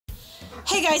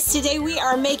Hey guys, today we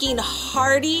are making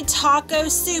hearty taco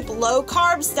soup, low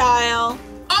carb style.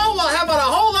 Oh, well, how about a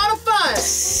whole lot of fun?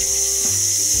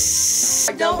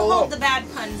 Don't hold the bad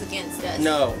puns against us.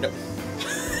 No.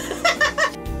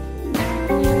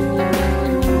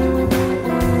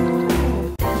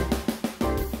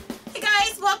 Hey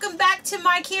guys, welcome back to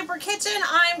my camper kitchen.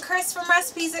 I'm Cris from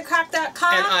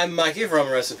recipes@crock.com. And I'm Mikey from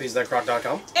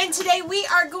recipes.crock.com. And today we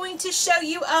are going to show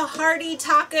you a hearty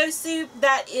taco soup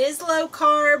that is low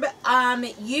carb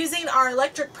using our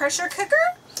electric pressure cooker.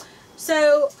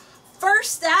 So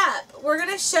first up, we're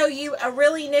going to show you a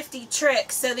really nifty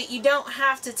trick so that you don't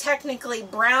have to technically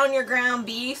brown your ground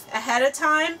beef ahead of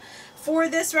time for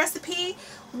this recipe.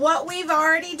 What we've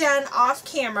already done off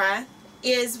camera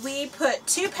is we put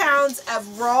 2 pounds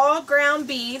of raw ground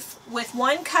beef with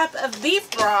 1 cup of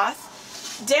beef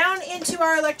broth down into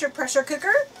our electric pressure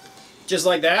cooker. Just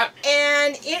like that.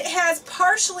 And it has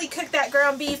partially cooked that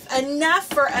ground beef enough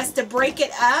for us to break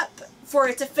it up for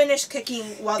it to finish cooking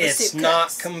while the soup cooks. It's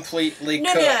not completely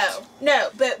cooked.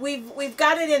 No, but we've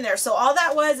got it in there. So all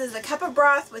that was is a cup of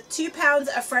broth with 2 pounds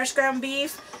of fresh ground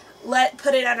beef.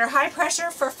 Put it under high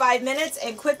pressure for 5 minutes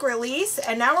and quick release.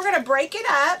 And now we're going to break it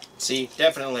up. See,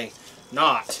 definitely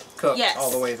not cooked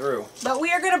all the way through. But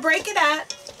we are going to break it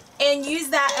up and use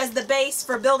that as the base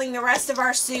for building the rest of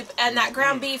our soup. And that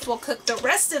ground beef will cook the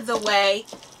rest of the way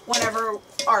whenever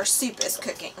our soup is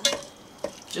cooking.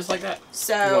 Just like that.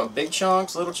 So you want big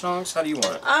chunks, little chunks? How do you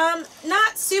want it?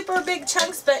 Not super big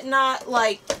chunks, but not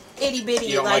like itty bitty.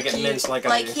 You don't like it minced like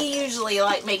I do. Like he usually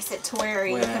makes it to where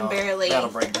you can barely. That'll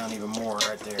break down even more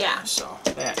right there. Yeah. So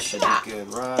that should be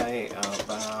good right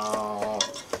about.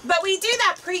 But we do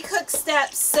that pre-cooked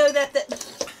step so that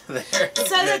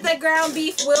the ground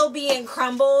beef will be in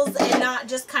crumbles and not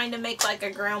just kind of make like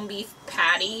a ground beef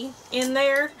patty in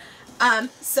there.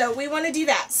 So we want to do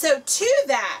that. So to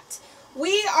that,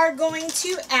 we are going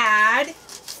to add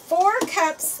 4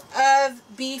 cups of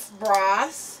beef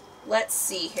broth. Let's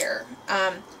see here,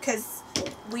 because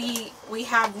we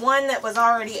have one that was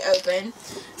already open.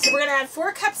 So we're going to add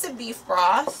 4 cups of beef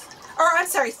broth. Or I'm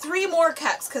sorry, 3 more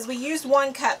cups because we used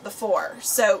 1 cup before.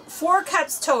 So 4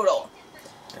 cups total.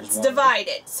 It's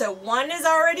divided. So 1 is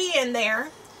already in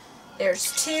there.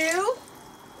 There's 2.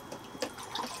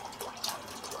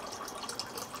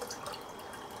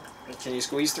 Can you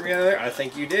squeeze 3 out of there? I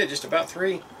think you did, just about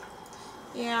 3.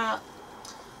 Yeah.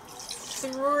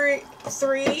 3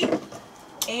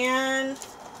 and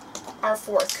our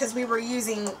 4th, because we were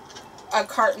using a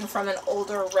carton from an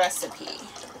older recipe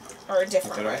or a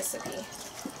different recipe.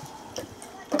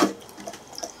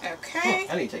 Okay.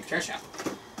 I need to take the trash out.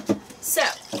 So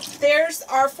there's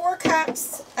our 4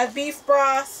 cups of beef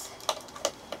broth.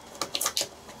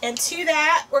 And to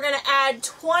that, we're going to add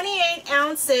 28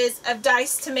 ounces of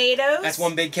diced tomatoes. That's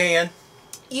 1 big can.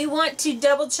 You want to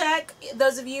double check,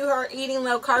 those of you who are eating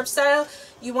low carb style,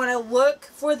 you want to look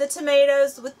for the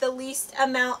tomatoes with the least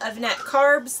amount of net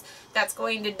carbs. That's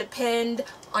going to depend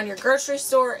on your grocery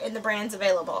store and the brands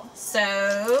available.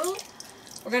 So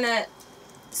we're going to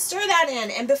stir that in.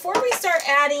 And before we start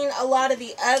adding a lot of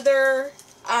the other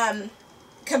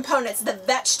components, the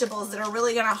vegetables that are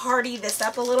really going to hearty this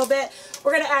up a little bit,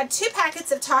 we're going to add 2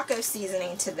 packets of taco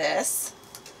seasoning to this.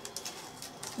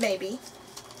 Maybe.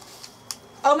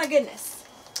 Oh my goodness.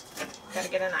 Gotta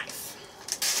get a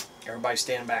knife. Everybody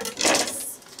stand back.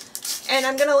 Yes. And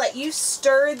I'm going to let you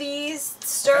stir these.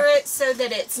 Stir it so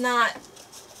that it's not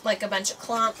like a bunch of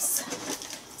clumps.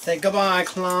 Say goodbye,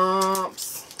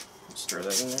 clumps. Stir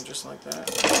that in there just like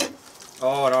that.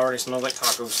 Oh, it already smells like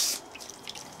tacos.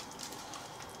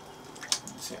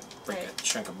 Break that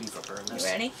chunk of beef up there in this. You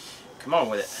ready? Come on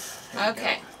with it.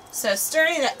 Okay. So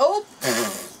stirring it. Oh!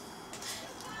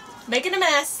 Making a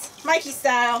mess. Mikey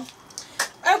style.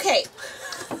 Okay.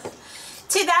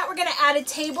 To that we're going to add a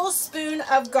tablespoon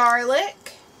of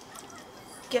garlic.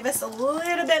 Give us a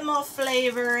little bit more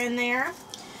flavor in there.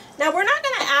 Now we're not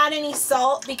going to add any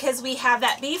salt because we have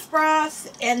that beef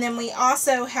broth, and then we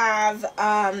also have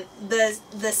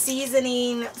the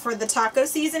seasoning for the taco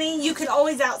seasoning. You can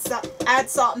always add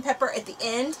salt and pepper at the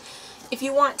end if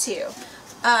you want to,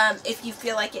 if you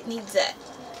feel like it needs it.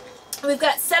 We've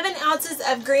got 7 ounces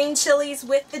of green chilies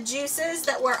with the juices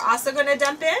that we're also going to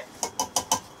dump in.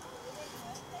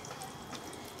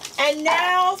 And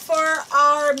now for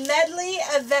our medley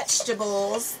of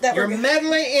vegetables. Your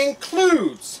medley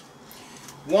includes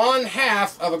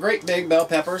 1/2 of a great big bell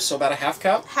pepper, so about a 1/2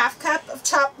 cup. 1/2 cup of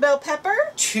chopped bell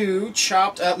pepper. 2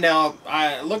 chopped up. Now,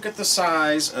 look at the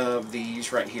size of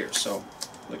these right here. So,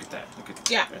 look at that. Look at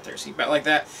that right there. See, about like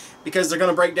that. Because they're going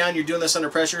to break down, you're doing this under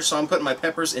pressure, so I'm putting my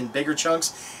peppers in bigger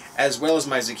chunks, as well as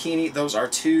my zucchini. Those are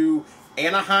 2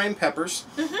 Anaheim peppers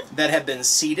that have been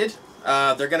seeded.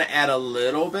 They're going to add a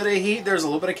little bit of heat. There's a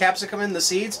little bit of capsicum in the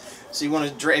seeds, so you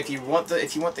want to if you want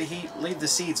the heat, leave the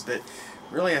seeds. But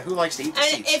really, who likes to eat the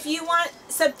seeds? And if you want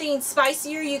something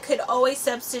spicier, you could always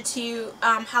substitute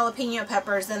jalapeno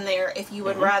peppers in there if you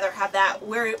would rather have that.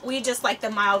 We just like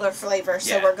the milder flavor,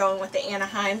 so we're going with the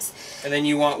Anaheims. And then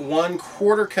you want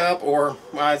 1/4 cup, or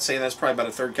well, I'd say that's probably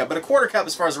about 1/3 cup, but 1/4 cup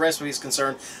as far as the recipe is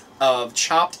concerned, of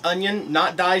chopped onion,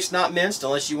 not diced, not minced,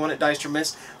 unless you want it diced or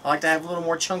minced. I like to have a little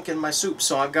more chunk in my soup,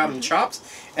 so I've got them chopped.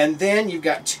 And then you've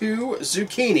got 2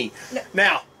 zucchini. No.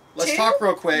 Now, let's talk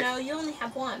real quick. No, you only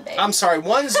have 1, babe. I'm sorry,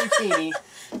 1 zucchini.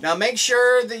 Now make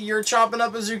sure that you're chopping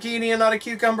up a zucchini and not a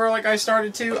cucumber like I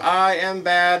started to. I am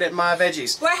bad at my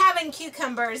veggies. We're having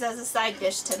cucumbers as a side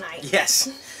dish tonight. Yes.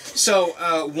 So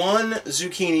 1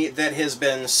 zucchini that has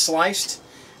been sliced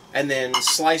and then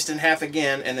sliced in half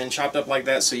again and then chopped up like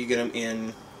that, so you get them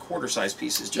in quarter-size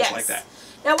pieces just like that.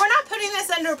 Now we're not putting this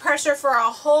under pressure for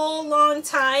a whole long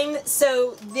time,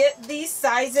 so these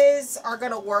sizes are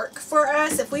going to work for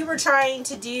us. If we were trying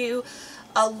to do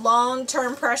a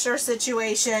long-term pressure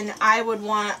situation, I would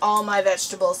want all my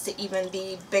vegetables to even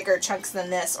be bigger chunks than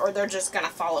this, or they're just going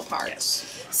to fall apart.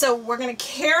 Yes. So we're going to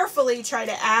carefully try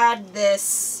to add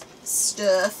this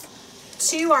stuff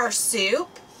to our soup.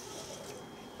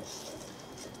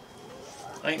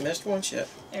 I ain't missed once yet.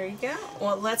 There you go.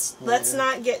 Well, let's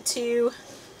not get too...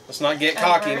 Let's not get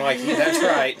cocky, Mikey. That's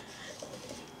right.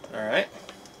 All right.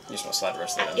 You just want to slide the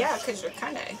rest of that in. Yeah, because you're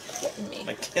kind of getting me. Am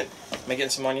I getting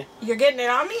some on you? You're getting it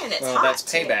on me, and it's hot. That's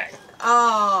payback.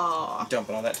 Oh.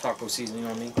 Dumping all that taco seasoning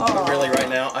on me. But really, right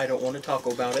now, I don't want to talk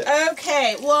about it.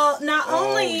 Okay. Well, not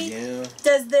only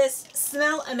does this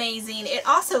smell amazing, it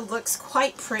also looks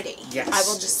quite pretty. Yes. I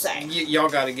will just say. Y'all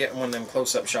got to get one of them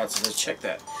close-up shots of this. Check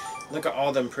that. Look at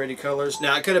all them pretty colors.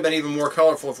 Now, it could have been even more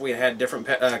colorful if we had different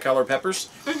color peppers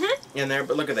in there.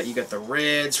 But look at that. You got the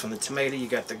reds from the tomato. You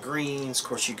got the greens. Of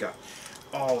course, you got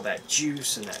all that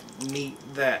juice and that meat.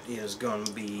 That is going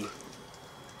to be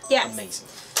amazing.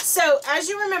 So, as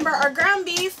you remember, our ground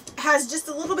beef has just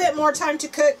a little bit more time to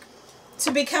cook, to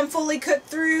become fully cooked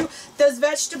through. Those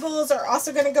vegetables are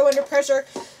also going to go under pressure.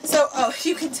 So,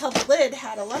 you can tell the lid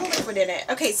had a lot of liquid in it.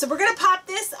 Okay, so we're going to pop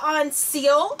this on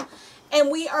seal. And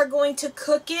we are going to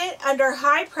cook it under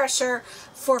high pressure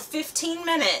for 15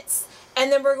 minutes.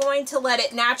 And then we're going to let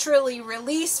it naturally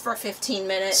release for 15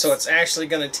 minutes. So it's actually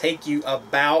going to take you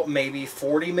about maybe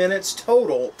 40 minutes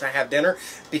total to have dinner,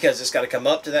 because it's got to come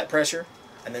up to that pressure,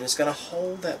 and then it's going to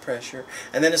hold that pressure,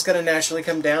 and then it's going to naturally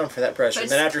come down for that pressure.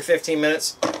 Then after 15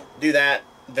 minutes, do that,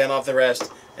 vent off the rest,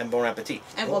 and bon appetit.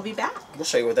 And we'll be back. We'll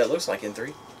show you what that looks like in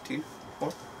 3, 2,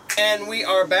 1. And we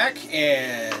are back,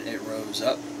 and it rose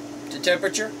up to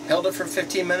temperature, held it for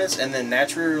 15 minutes, and then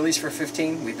naturally released for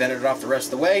 15. We vented it off the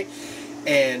rest of the way.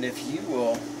 And if you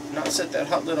will not set that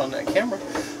hot lid on that camera,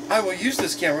 I will use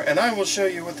this camera and I will show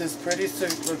you what this pretty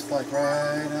soup looks like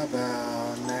right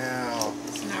about now.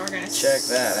 So now we're going to check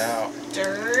that out.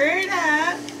 Stir it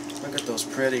up. Look at those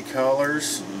pretty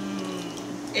colors.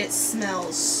 It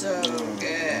smells so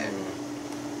good.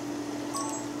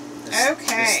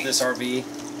 This RV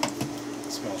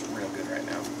smells real good right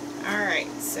now. Alright,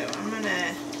 so I'm going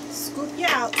to scoop you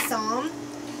out some.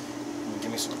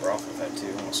 Give me some broth with that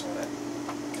too. I want some of that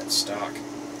stock.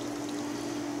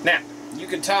 Now, you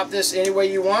can top this any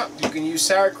way you want. You can use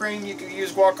sour cream. You can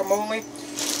use guacamole.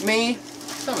 Me,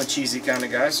 I'm a cheesy kind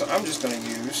of guy, so I'm just going to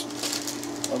use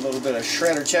a little bit of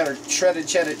shredded cheddar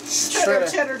cheese.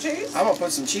 I'm going to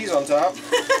put some cheese on top.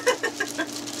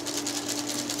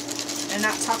 And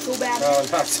not Taco about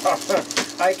it? No, not Taco.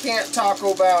 I can't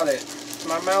Taco about it.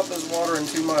 My mouth is watering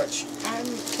too much. I'm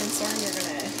concerned you're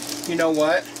going to... You know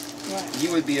what? What?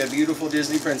 You would be a beautiful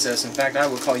Disney princess. In fact, I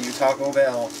would call you Taco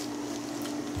Bell.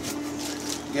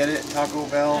 Get it? Taco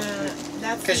Bell?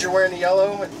 Because you're wearing the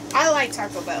yellow? I like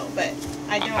Taco Bell, but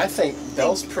I don't... I think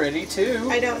Bell's pretty, too.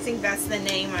 I don't think that's the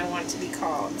name I want to be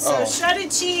called. So, shredded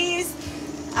cheese,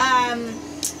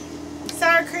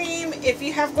 sour cream, if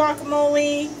you have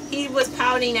guacamole. He was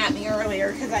pouting at me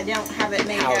earlier because I don't have it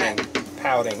made yet.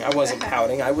 Pouting. I wasn't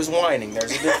pouting. I was whining.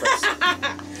 There's a difference.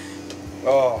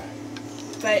 Oh.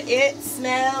 But it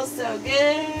smells so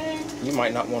good. You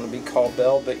might not want to be called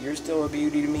Belle, but you're still a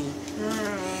beauty to me.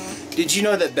 Did you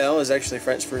know that Belle is actually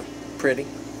French for pretty?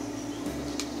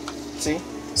 See?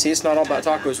 See, it's not all about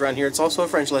tacos around here. It's also a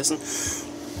French lesson.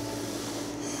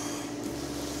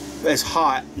 It's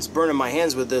hot. It's burning my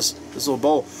hands with this little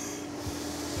bowl.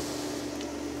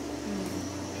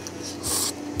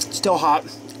 Still hot.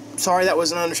 Sorry that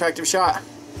was an unattractive shot.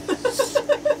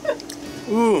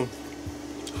 Ooh.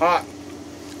 Hot.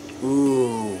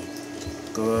 Ooh.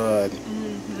 good.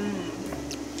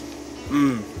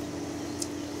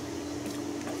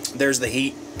 There's the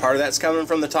heat. Part of that's coming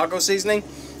from the taco seasoning.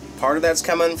 Part of that's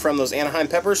coming from those Anaheim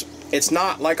peppers. It's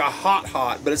not like a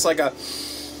hot, but it's like a...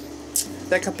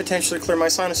 That could potentially clear my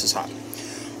sinuses hot.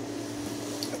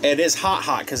 It is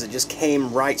hot because it just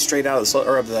came right straight out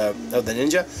of the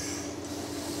Ninja.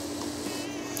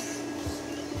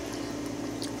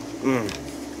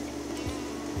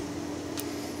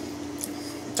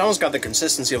 It's almost got the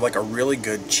consistency of like a really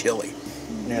good chili.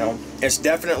 You know, it's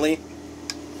definitely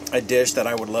a dish that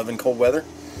I would love in cold weather.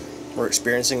 We're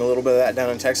experiencing a little bit of that down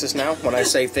in Texas now. When I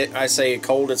say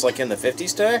cold, it's like in the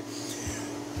 50s today.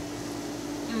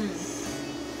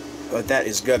 But that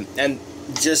is good. And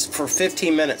just for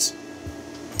 15 minutes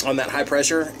on that high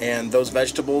pressure, and those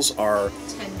vegetables are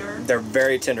tender. They're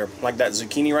very tender. Like that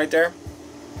zucchini right there.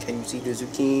 Can you see the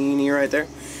zucchini right there?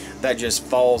 That just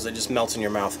falls, it just melts in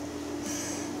your mouth.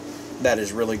 That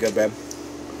is really good, babe.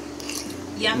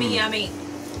 Yummy, yummy.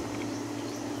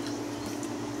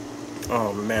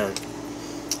 Oh, man.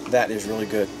 That is really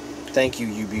good. Thank you,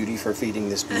 you beauty, for feeding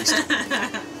this beast.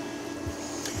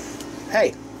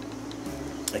 Hey,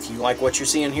 if you like what you're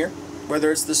seeing here,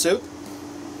 whether it's the soup,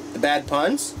 the bad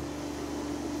puns,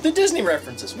 the Disney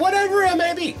references, whatever it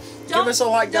may be, give us a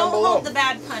like down below. Don't hold the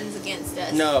bad puns against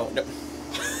us. No.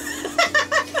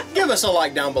 Give us a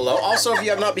like down below. Also, if you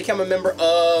have not become a member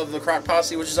of the Crock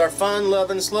Posse, which is our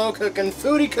fun-loving, slow-cooking,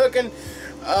 foodie cooking,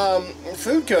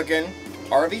 food cooking,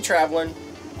 RV traveling,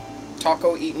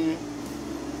 taco eating,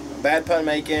 bad pun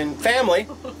making family,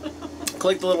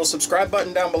 click the little subscribe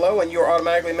button down below and you're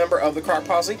automatically a member of the Crock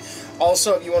Posse.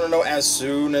 Also, if you want to know as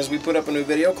soon as we put up a new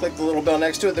video, click the little bell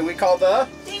next to it that we call the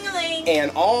ding-a-ling.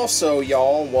 And also,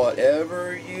 y'all,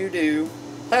 whatever you do,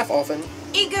 laugh often,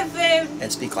 eat good food,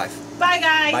 and speak life. Bye,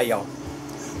 guys. Bye, y'all.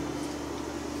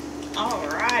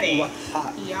 Alrighty. What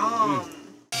hot. Yum.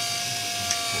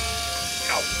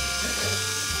 Ow.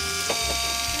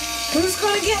 Who's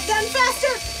gonna get done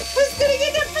faster? Who's gonna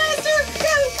get done faster? Go,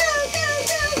 go, go,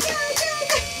 go, go, go, go.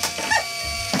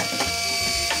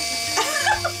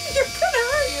 You're gonna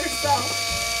hurt yourself.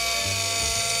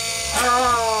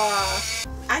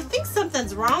 I think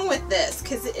something's wrong with this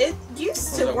because it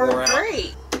used to work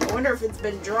great. I wonder if it's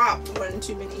been dropped one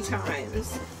too many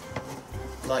times.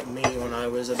 Like me when I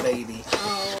was a baby.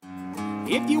 Oh.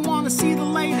 If you want to see the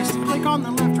latest, click on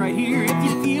the left right here. If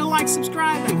you feel like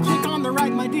subscribing, click on the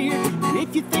right, my dear. And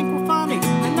if you think we're funny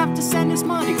enough to send us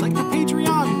money, click the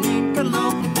Patreon link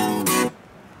below.